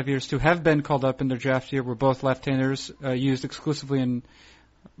past 5 years to have been called up in their draft year were both left-handers, used exclusively in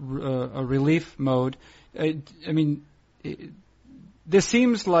a relief mode. This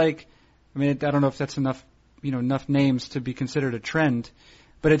seems like, I don't know if that's enough names to be considered a trend,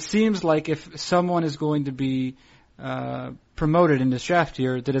 but it seems like if someone is going to be promoted in this draft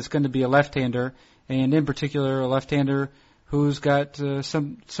year, that it's going to be a left-hander, and in particular a left-hander who's got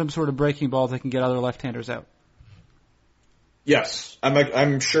some sort of breaking ball that can get other left-handers out. Yes,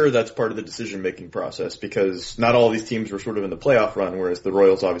 I'm sure that's part of the decision-making process, because not all of these teams were sort of in the playoff run, whereas the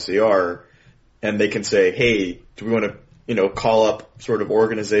Royals obviously are, and they can say, hey, do we want to call up sort of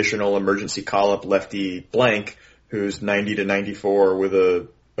organizational emergency call-up lefty blank who's 90 to 94 with a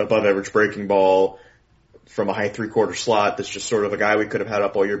above-average breaking ball from a high 3/4 slot that's just sort of a guy we could have had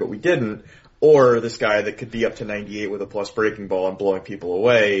up all year but we didn't, or this guy that could be up to 98 with a plus breaking ball and blowing people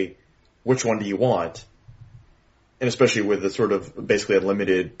away. Which one do you want? And especially with the sort of basically a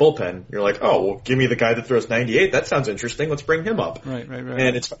limited bullpen, you're like, oh, well, give me the guy that throws 98. That sounds interesting. Let's bring him up. Right.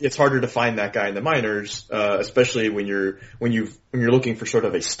 And it's harder to find that guy in the minors, especially when you're looking for sort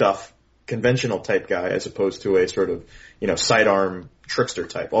of a stuff conventional type guy as opposed to a sort of, sidearm trickster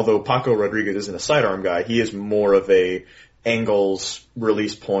type. Although Paco Rodriguez isn't a sidearm guy, he is more of a angles,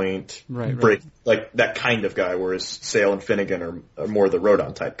 release point, break, like that kind of guy, whereas Sale and Finnegan are more the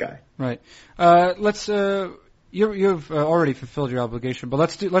Rodon type guy. Right. You've already fulfilled your obligation, but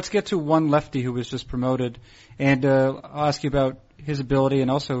let's get to one lefty who was just promoted, and I'll ask you about his ability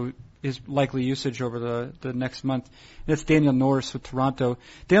and also his likely usage over the next month. And that's Daniel Norris with Toronto.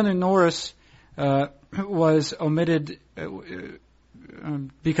 Daniel Norris was omitted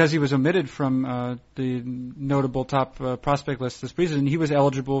because he was omitted from the notable top prospect list this preseason. He was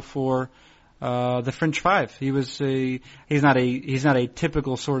eligible for the Fringe Five. He's not a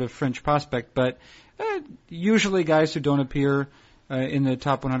typical sort of fringe prospect, but usually guys who don't appear in the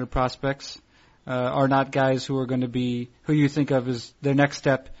top 100 prospects are not guys who are going to be who you think of as their next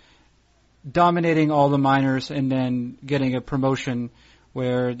step, dominating all the minors and then getting a promotion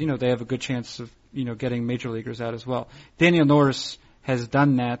where they have a good chance of getting major leaguers out as well. Daniel Norris has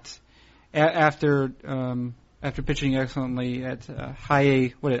done that after pitching excellently at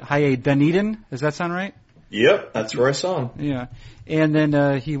High A Dunedin. Does that sound right? Yep, that's where I saw him. Yeah, and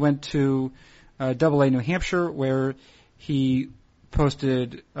then he went to Double A New Hampshire, where he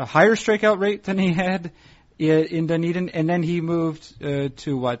posted a higher strikeout rate than he had in Dunedin, and then he moved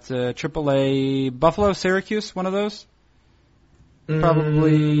to Triple A Buffalo, Syracuse, one of those.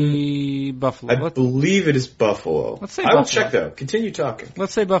 Probably Buffalo. I believe it is Buffalo. Let's say I Buffalo. will check though. Continue talking.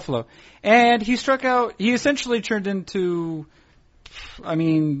 Let's say Buffalo. And he struck out. He essentially turned into,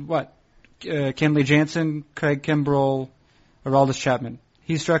 Kenley Jansen, Craig Kimbrell, Aroldis Chapman.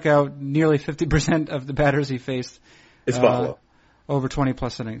 He struck out nearly 50% of the batters he faced. It's Buffalo. Over 20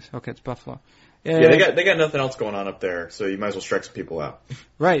 plus innings. Okay, it's Buffalo. Yeah, they got nothing else going on up there, so you might as well strike some people out.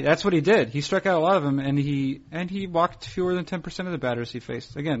 Right, that's what he did. He struck out a lot of them, and he walked fewer than 10% of the batters he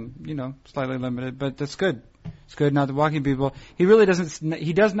faced. Again, slightly limited, but that's good. It's good not to walking people. He really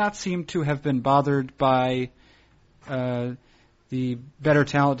does not seem to have been bothered by the better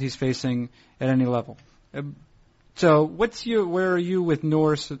talent he's facing at any level. So, where are you with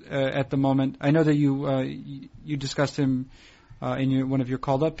Norris at the moment? I know that you discussed him in one of your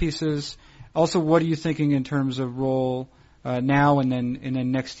called up pieces. Also, what are you thinking in terms of role now and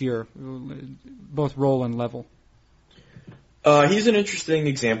then next year, both role and level? He's an interesting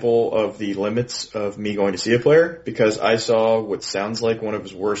example of the limits of me going to see a player because I saw what sounds like one of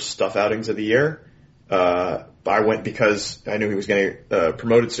his worst stuff outings of the year. I went because I knew he was getting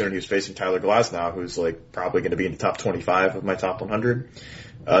promoted soon. He was facing Tyler Glasnow, who's like probably going to be in the top 25 of my top 100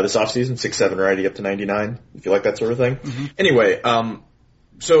 this offseason, 6'7" righty up to 99, if you like that sort of thing. Mm-hmm. Anyway,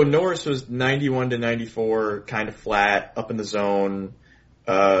 so Norris was 91 to 94, kind of flat, up in the zone.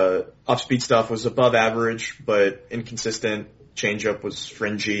 Off-speed stuff was above average, but inconsistent. Changeup was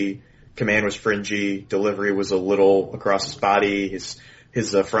fringy. Command was fringy. Delivery was a little across his body. His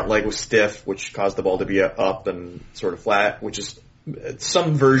front leg was stiff, which caused the ball to be up and sort of flat, which is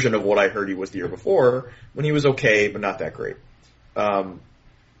some version of what I heard he was the year before when he was okay, but not that great.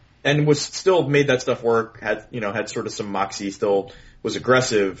 And was still made that stuff work, had sort of some moxie, still was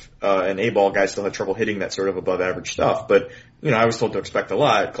aggressive, and A-ball guys still had trouble hitting that sort of above average stuff. But, I was told to expect a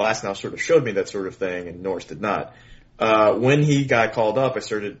lot. Glasnow sort of showed me that sort of thing, and Norris did not. When he got called up, I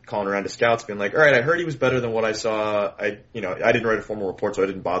started calling around to scouts being like, all right, I heard he was better than what I saw. I didn't write a formal report, so I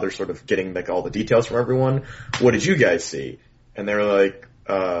didn't bother sort of getting like all the details from everyone. What did you guys see? And they were like,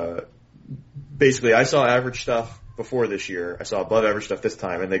 basically I saw average stuff before this year. I saw above average stuff this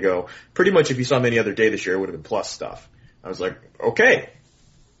time. And they go, pretty much if you saw him any other day this year, it would have been plus stuff. I was like, okay.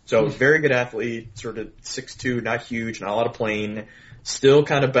 So very good athlete, sort of 6'2", not huge, not a lot of plane, still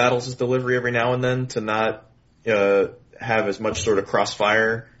kind of battles his delivery every now and then to not have as much sort of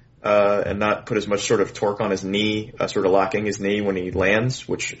crossfire and not put as much sort of torque on his knee, sort of locking his knee when he lands,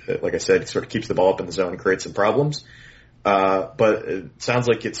 which, like I said, sort of keeps the ball up in the zone and creates some problems. But it sounds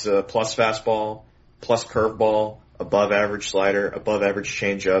like it's a plus fastball, plus curveball, above average slider, above average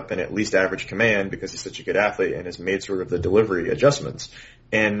changeup, and at least average command because he's such a good athlete and has made sort of the delivery adjustments.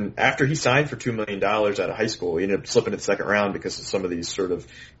 And after he signed for $2 million out of high school, he ended up slipping to the second round because of some of these sort of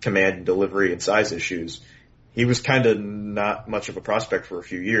command and delivery and size issues. He was kind of not much of a prospect for a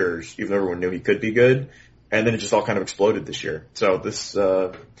few years, even though everyone knew he could be good. And then it just all kind of exploded this year. So that's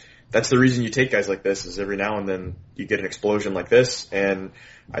the reason you take guys like this is every now and then you get an explosion like this. And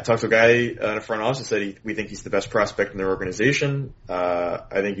I talked to a guy in a front office that said we think he's the best prospect in their organization.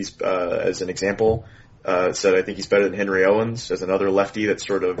 I think he's, as an example, said I think he's better than Henry Owens as another lefty that's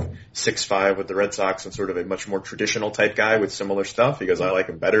sort of 6'5" with the Red Sox and sort of a much more traditional type guy with similar stuff. He goes, I like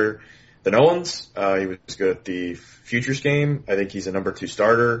him better than Owens. He was good at the Futures game. I think he's a number 2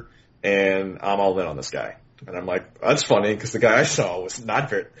 starter, and I'm all in on this guy. And I'm like, that's funny because the guy I saw was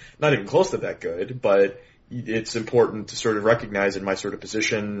not even close to that good, but it's important to sort of recognize in my sort of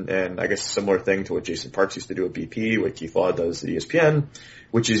position, and I guess a similar thing to what Jason Parks used to do at BP, what Keith Law does at ESPN,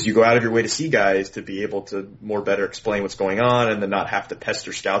 which is you go out of your way to see guys to be able to more better explain what's going on and then not have to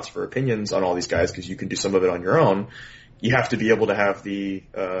pester scouts for opinions on all these guys because you can do some of it on your own. You have to be able to have the,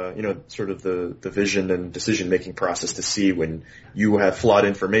 sort of the vision and decision-making process to see when you have flawed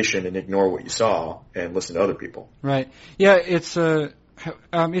information and ignore what you saw and listen to other people. Right. Yeah, it's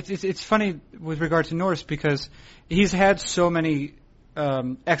funny with regard to Norris because he's had so many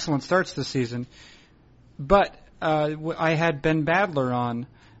excellent starts this season. But I had Ben Badler on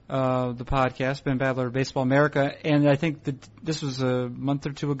the podcast, Ben Badler of Baseball America, and I think that this was a month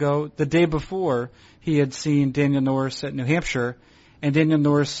or two ago, the day before he had seen Daniel Norris at New Hampshire, and Daniel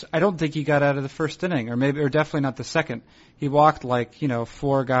Norris, I don't think he got out of the first inning, or definitely not the second. He walked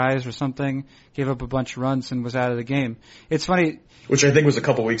 4 guys or something, gave up a bunch of runs, and was out of the game. It's funny. Which I think was a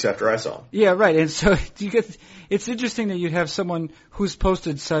couple weeks after I saw him. Yeah, right. And so it's interesting that you'd have someone who's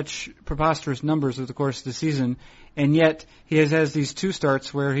posted such preposterous numbers over the course of the season, and yet he has these 2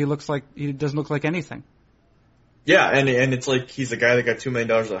 starts where he doesn't look like anything. Yeah, and it's like he's a guy that got $2 million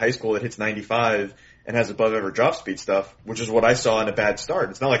in high school that hits 95 and has above average drop speed stuff, which is what I saw in a bad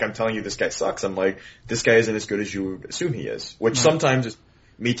start. It's not like I'm telling you this guy sucks. I'm like, this guy isn't as good as you assume he is, which sometimes is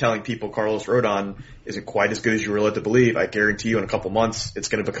me telling people Carlos Rodon isn't quite as good as you were led to believe. I guarantee you in a couple months it's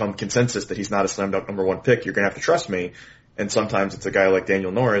going to become consensus that he's not a slam dunk number 1 pick. You're going to have to trust me. And sometimes it's a guy like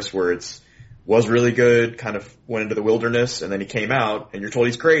Daniel Norris where was really good, kind of went into the wilderness, and then he came out, and you're told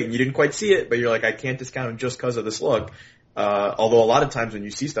he's great, and you didn't quite see it, but you're like, I can't discount him just because of this look. Although a lot of times when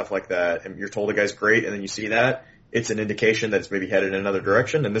you see stuff like that, and you're told a guy's great, and then you see that, it's an indication that it's maybe headed in another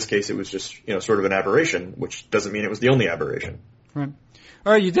direction. In this case, it was just, sort of an aberration, which doesn't mean it was the only aberration. Right.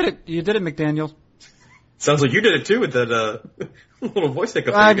 All right, you did it. You did it, McDaniel. Sounds like you did it too with that little voice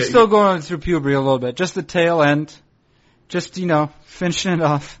hiccup. I'm still going through puberty a little bit. Just the tail end. Just, finishing it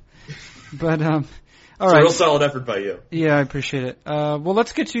off. But, all It's right. a real solid effort by you. Yeah, I appreciate it. Well,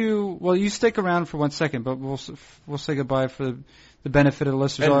 let's get you. Well, you stick around for 1 second, but we'll say goodbye for the benefit of the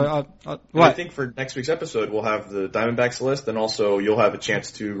listeners. And What? I think for next week's episode, we'll have the Diamondbacks list, and also you'll have a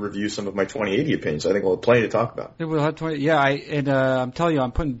chance to review some of my 2080 opinions. I think we'll have plenty to talk about. Yeah, we'll have 20. Yeah, I'm telling you,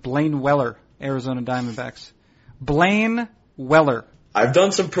 I'm putting Blaine Weller, Arizona Diamondbacks. Blaine Weller. I've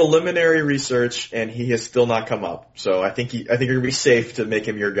done some preliminary research, and he has still not come up. So I think you're gonna be safe to make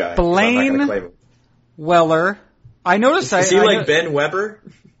him your guy. 'Cause I'm not Blaine gonna claim him. Weller. I noticed. Is he like Ben Weber?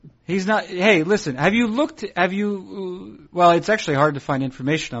 He's not. Hey, listen. Have you? Well, it's actually hard to find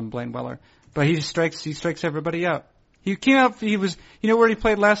information on Blaine Weller, but he strikes everybody out. He came out. He was. You know where he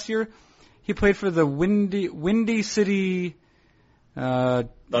played last year? He played for the Windy City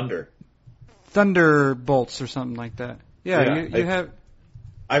Thunderbolts or something like that. Yeah, you have.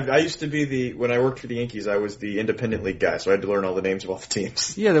 I used to be when I worked for the Yankees, I was the independent league guy, so I had to learn all the names of all the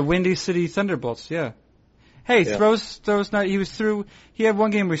teams. Yeah, the Windy City Thunderbolts. Yeah. Hey, Yeah. throws not. He was through. He had one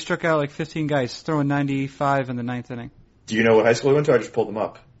game where he struck out like 15 guys, throwing 95 in the ninth inning. Do you know what high school he went to? I just pulled them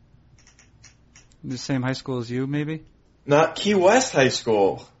up. The same high school as you, maybe? Not Key West High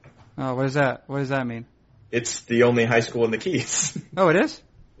School. Oh, what is that? What does that mean? It's the only high school in the Keys. Oh, it is?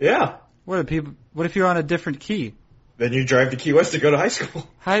 Yeah. What if you're on a different key? Then you drive to Key West to go to high school.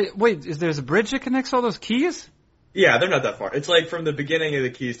 Wait, there's a bridge that connects all those keys? Yeah, they're not that far. It's like from the beginning of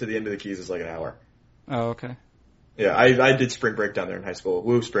the Keys to the end of the Keys is like an hour. Oh, okay. Yeah, I did spring break down there in high school.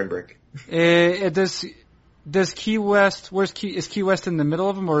 Woo, spring break. Does Key West? Is Key West in the middle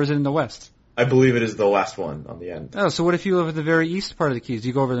of them, or is it in the west? I believe it is the last one on the end. Oh, so what if you live at the very east part of the Keys? Do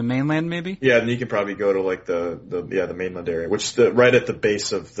you go over the mainland, maybe? Yeah, then you can probably go to like the mainland area, which is right at the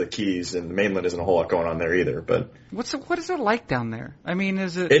base of the Keys, and the mainland isn't a whole lot going on there either. But What is it like down there? I mean,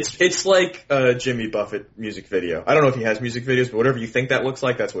 is it? It's like a Jimmy Buffett music video. I don't know if he has music videos, but whatever you think that looks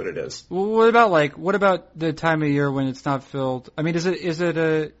like, that's what it is. Well, what about the time of year when it's not filled? I mean, is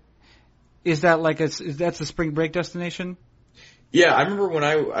that a spring break destination? Yeah, I remember when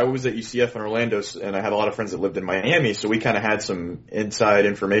I was at UCF in Orlando, and I had a lot of friends that lived in Miami, so we kind of had some inside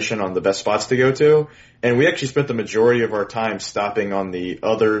information on the best spots to go to, and we actually spent the majority of our time stopping on the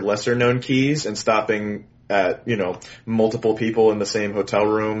other lesser-known keys and stopping at, multiple people in the same hotel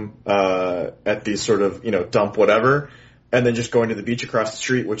room at these sort of, dump whatever, and then just going to the beach across the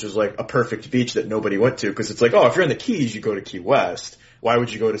street, which is like a perfect beach that nobody went to, because it's like, oh, if you're in the Keys, you go to Key West. Why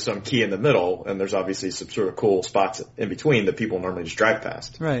would you go to some key in the middle? And there's obviously some sort of cool spots in between that people normally just drive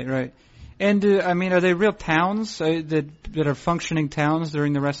past. Right. And are they real towns that are functioning towns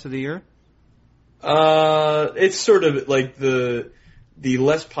during the rest of the year? It's sort of like the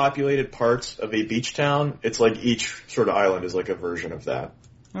less populated parts of a beach town. It's like each sort of island is like a version of that.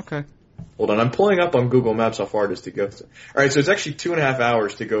 Okay. Hold on, I'm pulling up on Google Maps how far it is to go. All right, so it's actually 2.5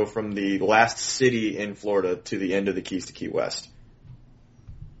 hours to go from the last city in Florida to the end of the Keys to Key West.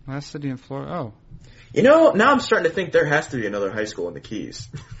 Last city in Florida. Oh. Now I'm starting to think there has to be another high school in the Keys.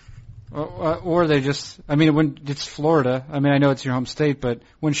 Or they just, when it's Florida, I know it's your home state, but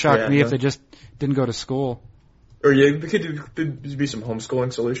wouldn't shock me if they just didn't go to school. Or it could be some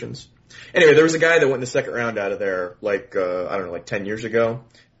homeschooling solutions. Anyway, there was a guy that went in the second round out of there, like 10 years ago,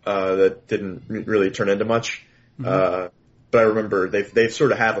 that didn't really turn into much. Mm-hmm. But I remember they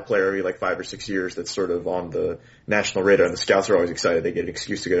sort of have a player every 5 or 6 years that's sort of on the national radar, and the scouts are always excited they get an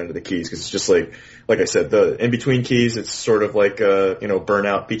excuse to get into the Keys, because it's just like I said, the in between Keys, it's sort of like a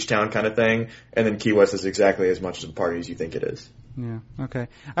burnout beach town kind of thing, and then Key West is exactly as much of a party as you think it is. Yeah. Okay.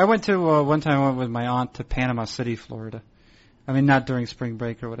 I went to one time. I went with my aunt to Panama City, Florida. Not during spring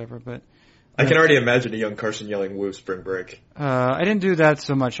break or whatever, but. I can already imagine a young Carson yelling "Woo, spring break." I didn't do that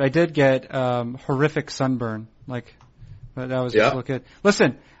so much. I did get horrific sunburn, but that was just good.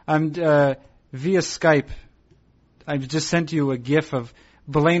 Listen, I'm via Skype. I've just sent you a GIF of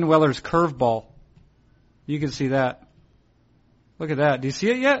Blaine Weller's curveball. You can see that. Look at that. Do you see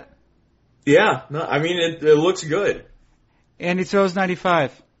it yet? Yeah. No, it looks good. And he throws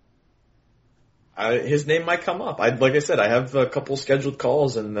 95. His name might come up. Like I said, I have a couple scheduled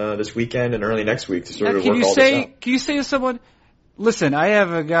calls in this weekend and early next week to sort of work all this out. Can you say to someone, listen, I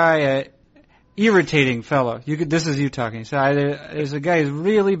have a guy, irritating fellow. This is you talking. So there's a guy who's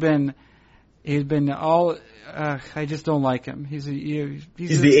really he's been all, I just don't like him. He's the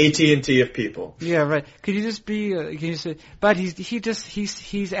AT&T of people. Yeah, right. Could you just can you say, but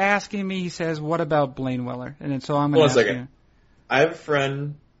he's asking me, he says, what about Blaine Weller? And then so I'm going to ask you. I have a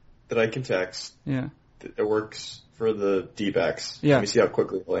friend that I can text. Yeah. That works for the D-backs. Yeah. Let me see how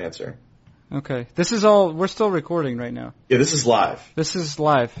quickly he'll answer. Okay. This is all, we're still recording right now. Yeah, this is live.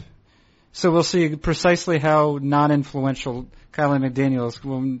 So we'll see precisely how non-influential Kylie McDaniel is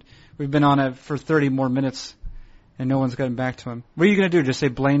when we've been on it for 30 more minutes and no one's gotten back to him. What are you going to do? Just say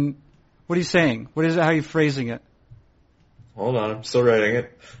Blaine? What are you saying? What is it? How are you phrasing it? Hold on, I'm still writing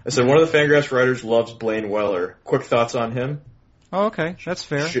it. I said one of the Fangraphs writers loves Blaine Weller. Quick thoughts on him? Oh, okay. That's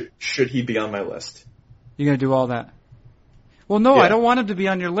fair. Should he be on my list? You're going to do all that? Well, no, Yeah. I don't want him to be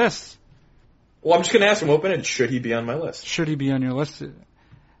on your list. Well, I'm just going to ask him open-ended, should he be on my list? Should he be on your list?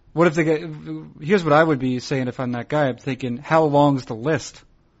 What if they get? Here's what I would be saying if I'm that guy. I'm thinking, how long's the list?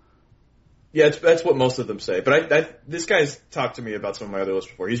 Yeah, that's what most of them say. But this guy's talked to me about some of my other lists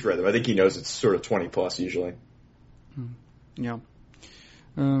before. He's read them. I think he knows it's sort of 20 plus usually. Yeah.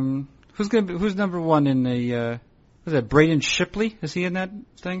 Who's number one in the? Was that Braden Shipley? Is he in that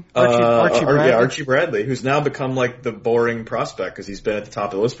thing? Archie Bradley. Yeah, Archie Bradley, who's now become like the boring prospect because he's been at the top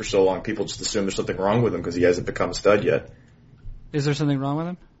of the list for so long. People just assume there's something wrong with him because he hasn't become a stud yet. Is there something wrong with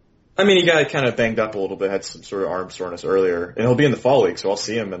him? I mean, he got kind of banged up a little bit, had some sort of arm soreness earlier, and he'll be in the fall league, so I'll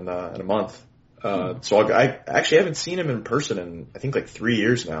see him in a month. So I actually haven't seen him in person in I think like 3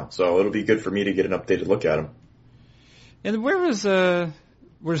 years now, so it'll be good for me to get an updated look at him. And where is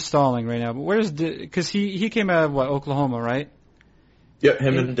we're stalling right now, but because he came out of Oklahoma, right? Yep,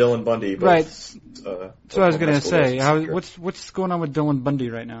 him and Dylan Bundy. Both, right. So I was going to say, guys. what's going on with Dylan Bundy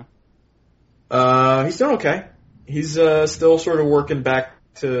right now? He's doing okay. He's still sort of working back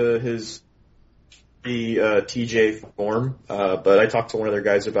to his TJ form, but I talked to one of their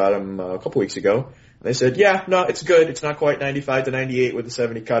guys about him a couple weeks ago, and they said, yeah, no, it's good. It's not quite 95 to 98 with a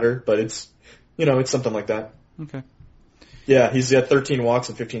 70 cutter, but it's something like that. Okay. Yeah, he's at 13 walks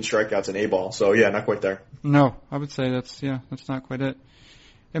and 15 strikeouts in A-ball, so yeah, not quite there. No, I would say that's not quite it.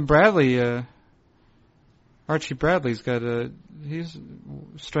 And Bradley, Archie Bradley's got his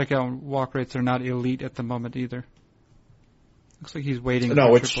strikeout and walk rates are not elite at the moment either. Looks like he's waiting. No,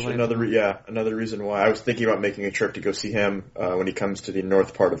 for which AAA. another reason why I was thinking about making a trip to go see him when he comes to the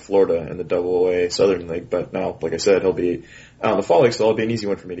north part of Florida in the AA Southern League. But now, like I said, he'll be out in the fall league, so it'll be an easy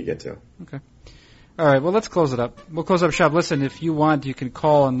one for me to get to. Okay. All right. Well, let's close it up. We'll close up shop. Listen, if you want, you can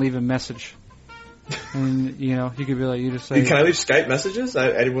call and leave a message. And you could be like, you just say. Can I leave Skype messages?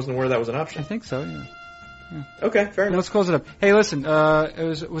 I wasn't aware that was an option. I think so. Yeah. Okay, fair enough. Let's close it up. Hey, listen.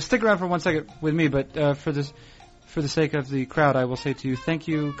 We'll stick around for 1 second with me, but for the sake of the crowd, I will say to you, thank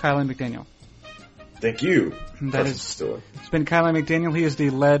you, Kylie McDaniel. Thank you. It's been Kylie McDaniel. He is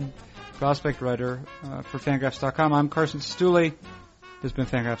the lead prospect writer for Fangraphs.com. I'm Carson Stuley. This has been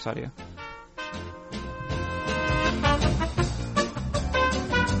Fangraphs Audio.